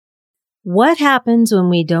What happens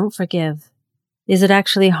when we don't forgive? Is it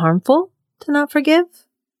actually harmful to not forgive?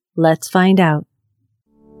 Let's find out.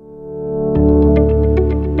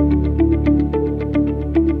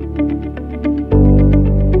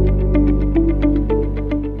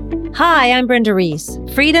 Hi, I'm Brenda Reese,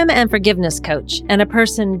 freedom and forgiveness coach, and a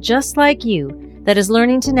person just like you that is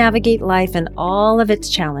learning to navigate life and all of its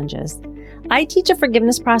challenges. I teach a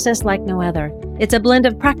forgiveness process like no other. It's a blend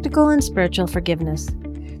of practical and spiritual forgiveness.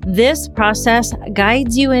 This process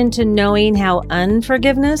guides you into knowing how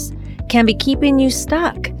unforgiveness can be keeping you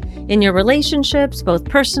stuck in your relationships, both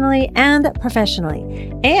personally and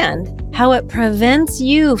professionally, and how it prevents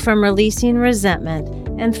you from releasing resentment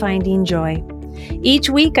and finding joy. Each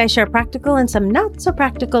week, I share practical and some not so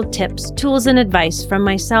practical tips, tools, and advice from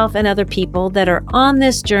myself and other people that are on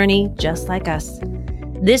this journey just like us.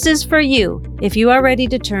 This is for you if you are ready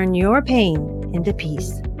to turn your pain into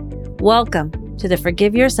peace. Welcome to the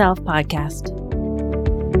Forgive Yourself podcast.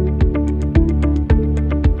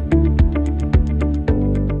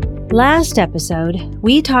 Last episode,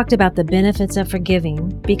 we talked about the benefits of forgiving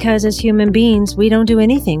because as human beings, we don't do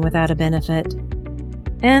anything without a benefit.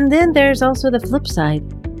 And then there's also the flip side.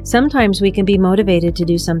 Sometimes we can be motivated to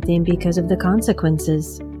do something because of the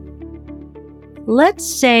consequences.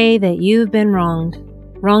 Let's say that you've been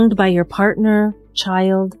wronged by your partner,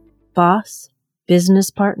 child, boss, business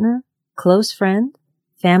partner, close friend,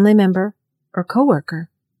 family member, or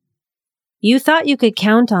coworker. You thought you could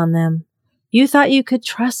count on them. You thought you could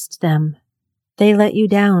trust them. They let you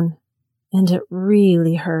down, and it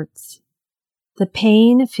really hurts. The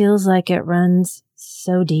pain feels like it runs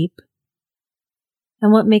so deep.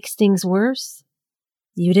 And what makes things worse?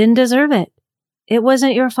 You didn't deserve it. It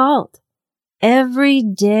wasn't your fault. Every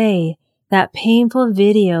day, that painful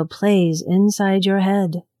video plays inside your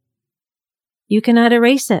head. You cannot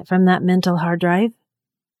erase it from that mental hard drive.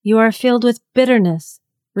 You are filled with bitterness,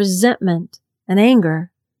 resentment, and anger,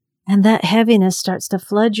 and that heaviness starts to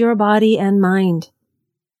flood your body and mind.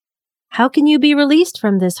 How can you be released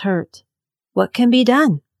from this hurt? What can be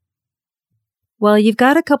done? Well, you've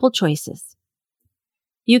got a couple choices.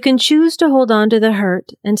 You can choose to hold on to the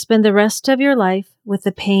hurt and spend the rest of your life with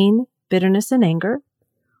the pain, bitterness, and anger,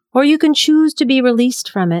 or you can choose to be released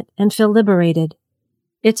from it and feel liberated.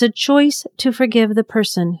 It's a choice to forgive the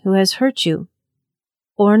person who has hurt you,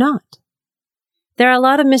 or not. There are a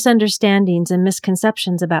lot of misunderstandings and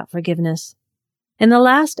misconceptions about forgiveness. In the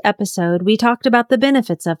last episode, we talked about the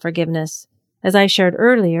benefits of forgiveness. As I shared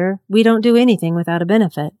earlier, we don't do anything without a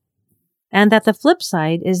benefit. And that the flip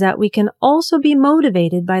side is that we can also be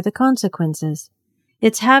motivated by the consequences.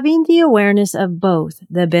 It's having the awareness of both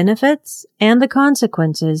the benefits and the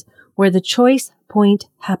consequences where the choice point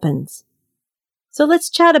happens. So let's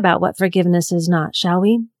chat about what forgiveness is not, shall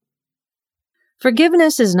we?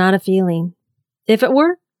 Forgiveness is not a feeling. If it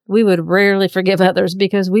were, we would rarely forgive others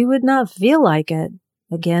because we would not feel like it.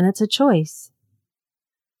 Again, it's a choice.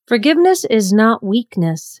 Forgiveness is not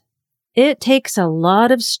weakness. It takes a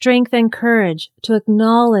lot of strength and courage to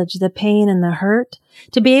acknowledge the pain and the hurt,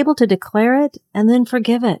 to be able to declare it and then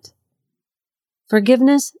forgive it.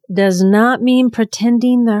 Forgiveness does not mean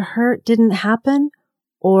pretending the hurt didn't happen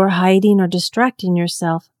or hiding or distracting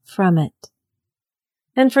yourself from it.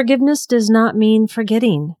 And forgiveness does not mean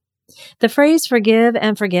forgetting. The phrase forgive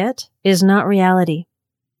and forget is not reality.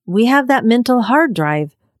 We have that mental hard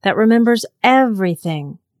drive that remembers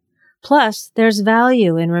everything. Plus, there's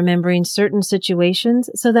value in remembering certain situations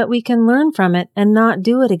so that we can learn from it and not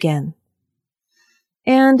do it again.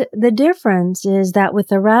 And the difference is that with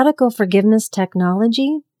the radical forgiveness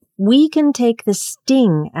technology, we can take the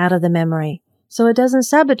sting out of the memory so it doesn't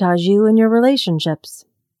sabotage you in your relationships.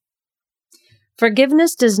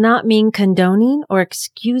 Forgiveness does not mean condoning or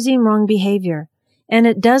excusing wrong behavior, and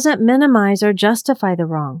it doesn't minimize or justify the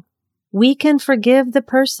wrong. We can forgive the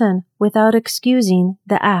person without excusing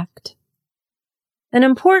the act. An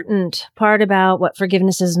important part about what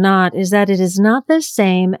forgiveness is not is that it is not the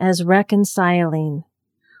same as reconciling.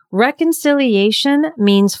 Reconciliation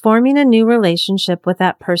means forming a new relationship with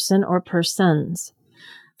that person or persons.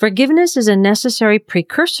 Forgiveness is a necessary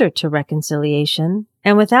precursor to reconciliation,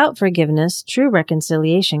 and without forgiveness, true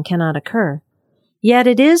reconciliation cannot occur. Yet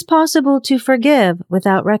it is possible to forgive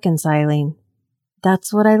without reconciling.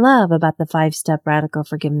 That's what I love about the 5-step radical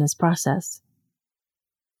forgiveness process.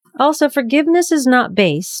 Also, forgiveness is not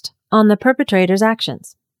based on the perpetrator's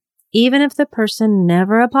actions. Even if the person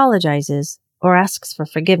never apologizes or asks for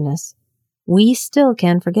forgiveness, we still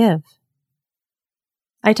can forgive.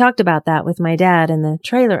 I talked about that with my dad in the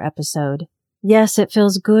trailer episode. Yes, it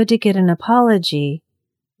feels good to get an apology,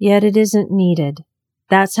 yet it isn't needed.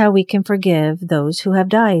 That's how we can forgive those who have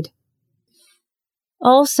died.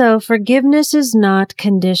 Also, forgiveness is not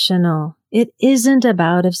conditional. It isn't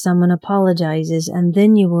about if someone apologizes and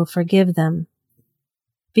then you will forgive them.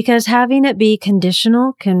 Because having it be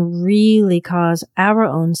conditional can really cause our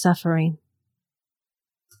own suffering.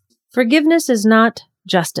 Forgiveness is not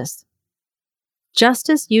justice.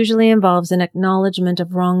 Justice usually involves an acknowledgement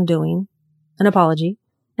of wrongdoing, an apology,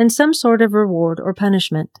 and some sort of reward or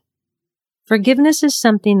punishment. Forgiveness is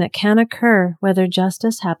something that can occur whether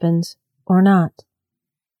justice happens or not.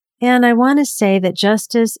 And I want to say that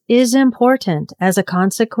justice is important as a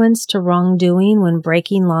consequence to wrongdoing when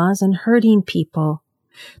breaking laws and hurting people,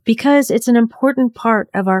 because it's an important part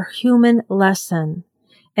of our human lesson.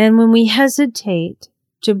 And when we hesitate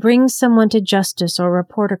to bring someone to justice or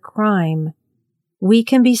report a crime, we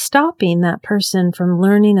can be stopping that person from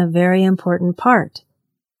learning a very important part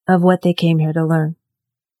of what they came here to learn.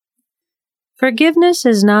 Forgiveness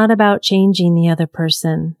is not about changing the other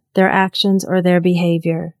person, their actions, or their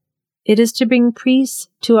behavior. It is to bring peace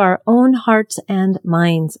to our own hearts and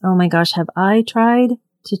minds. Oh my gosh, have I tried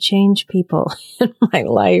to change people in my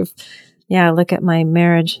life? Yeah, look at my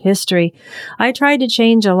marriage history. I tried to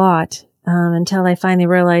change a lot until I finally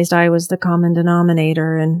realized I was the common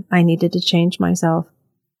denominator and I needed to change myself.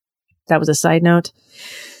 That was a side note.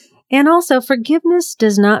 And also, forgiveness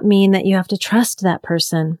does not mean that you have to trust that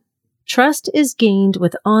person. Trust is gained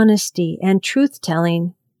with honesty and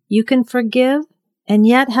truth-telling. You can forgive and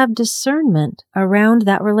yet have discernment around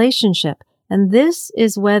that relationship. And this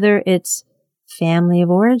is whether it's family of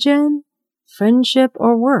origin, friendship,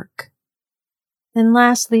 or work. And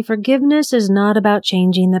lastly, forgiveness is not about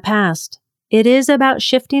changing the past. It is about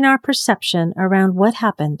shifting our perception around what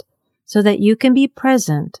happened so that you can be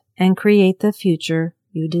present and create the future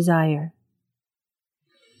you desire.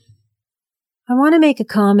 I want to make a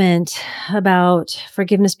comment about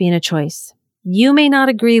forgiveness being a choice. You may not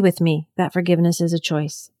agree with me that forgiveness is a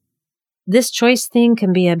choice. This choice thing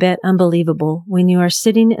can be a bit unbelievable when you are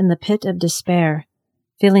sitting in the pit of despair,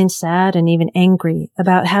 feeling sad and even angry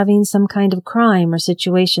about having some kind of crime or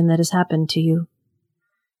situation that has happened to you.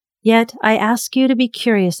 Yet I ask you to be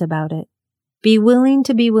curious about it. Be willing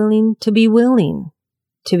to be willing to be willing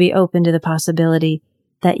to be open to the possibility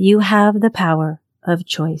that you have the power of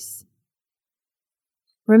choice.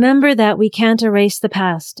 Remember that we can't erase the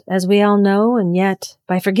past, as we all know, and yet,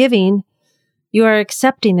 by forgiving, you are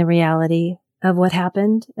accepting the reality of what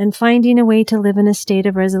happened and finding a way to live in a state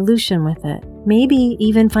of resolution with it, maybe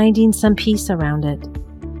even finding some peace around it.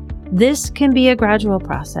 This can be a gradual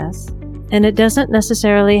process, and it doesn't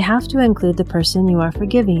necessarily have to include the person you are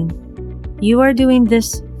forgiving. You are doing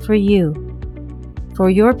this for you, for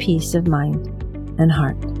your peace of mind and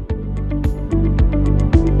heart.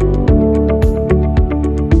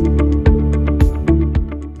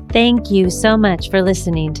 Thank you so much for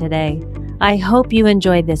listening today. I hope you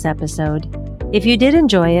enjoyed this episode. If you did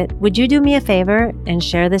enjoy it, would you do me a favor and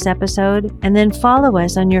share this episode and then follow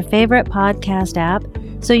us on your favorite podcast app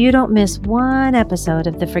so you don't miss one episode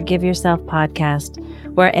of the Forgive Yourself podcast,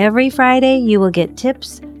 where every Friday you will get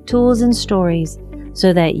tips, tools, and stories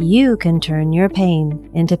so that you can turn your pain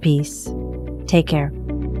into peace. Take care.